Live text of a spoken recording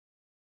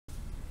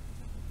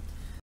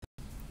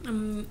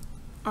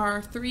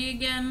R3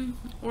 again,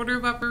 order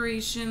of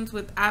operations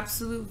with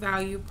absolute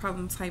value,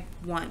 problem type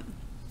 1.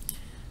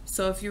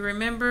 So if you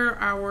remember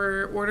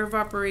our order of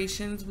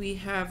operations, we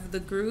have the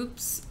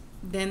groups,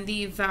 then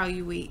the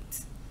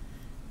evaluate,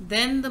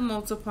 then the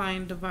multiply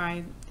and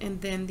divide,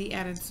 and then the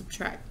add and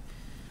subtract.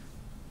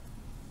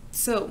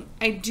 So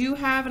I do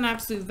have an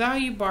absolute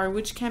value bar,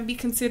 which can be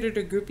considered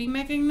a grouping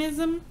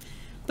mechanism,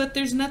 but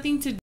there's nothing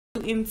to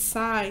do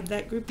inside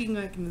that grouping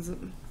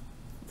mechanism.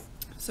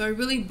 So I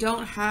really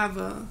don't have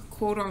a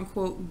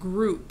quote-unquote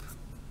group,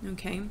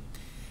 okay?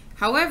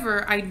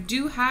 However, I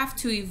do have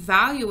to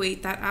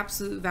evaluate that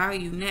absolute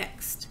value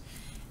next.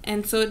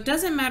 And so it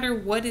doesn't matter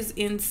what is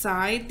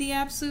inside the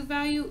absolute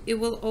value, it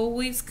will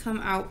always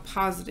come out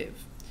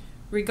positive.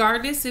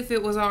 Regardless if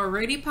it was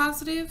already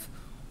positive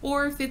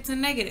or if it's a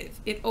negative,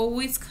 it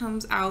always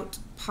comes out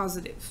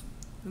positive,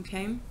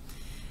 okay?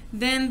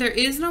 Then there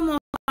is no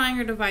multiplying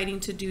or dividing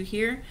to do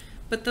here,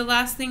 but the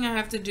last thing I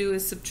have to do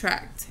is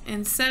subtract.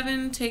 And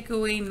 7 take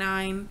away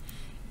 9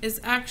 is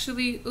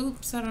actually,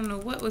 oops, I don't know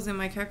what was in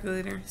my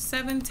calculator.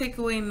 7 take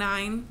away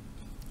 9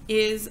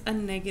 is a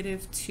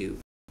 -2.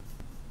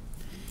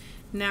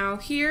 Now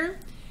here,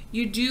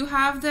 you do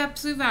have the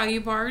absolute value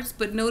bars,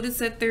 but notice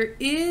that there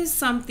is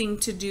something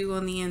to do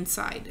on the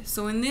inside.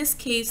 So in this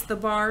case, the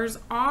bars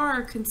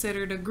are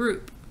considered a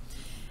group.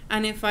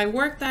 And if I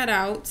work that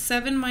out,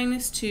 7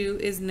 minus 2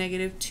 is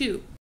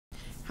 -2.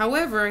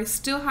 However, I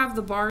still have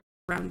the bars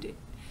around it.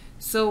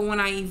 So when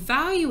I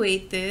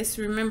evaluate this,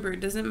 remember, it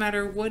doesn't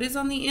matter what is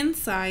on the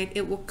inside,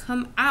 it will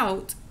come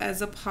out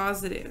as a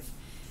positive.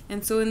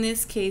 And so in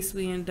this case,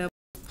 we end up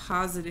with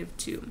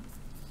 +2.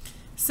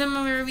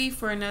 Similarly,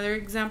 for another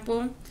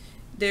example,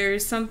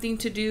 there's something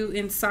to do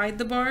inside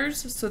the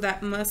bars, so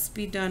that must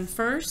be done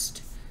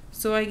first.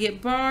 So I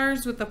get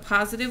bars with a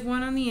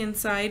 +1 on the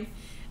inside,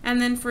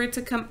 and then for it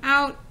to come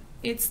out,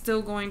 it's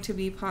still going to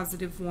be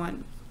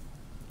 +1.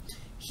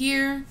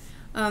 Here,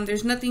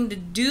 there's nothing to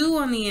do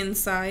on the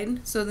inside,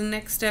 so the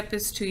next step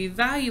is to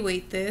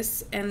evaluate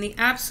this, and the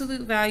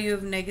absolute value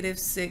of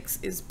 -6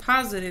 is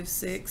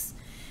 +6,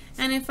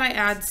 and if I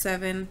add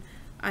 7,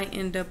 I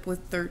end up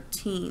with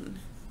 13.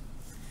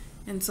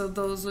 And so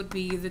those would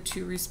be the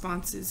two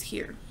responses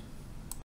here.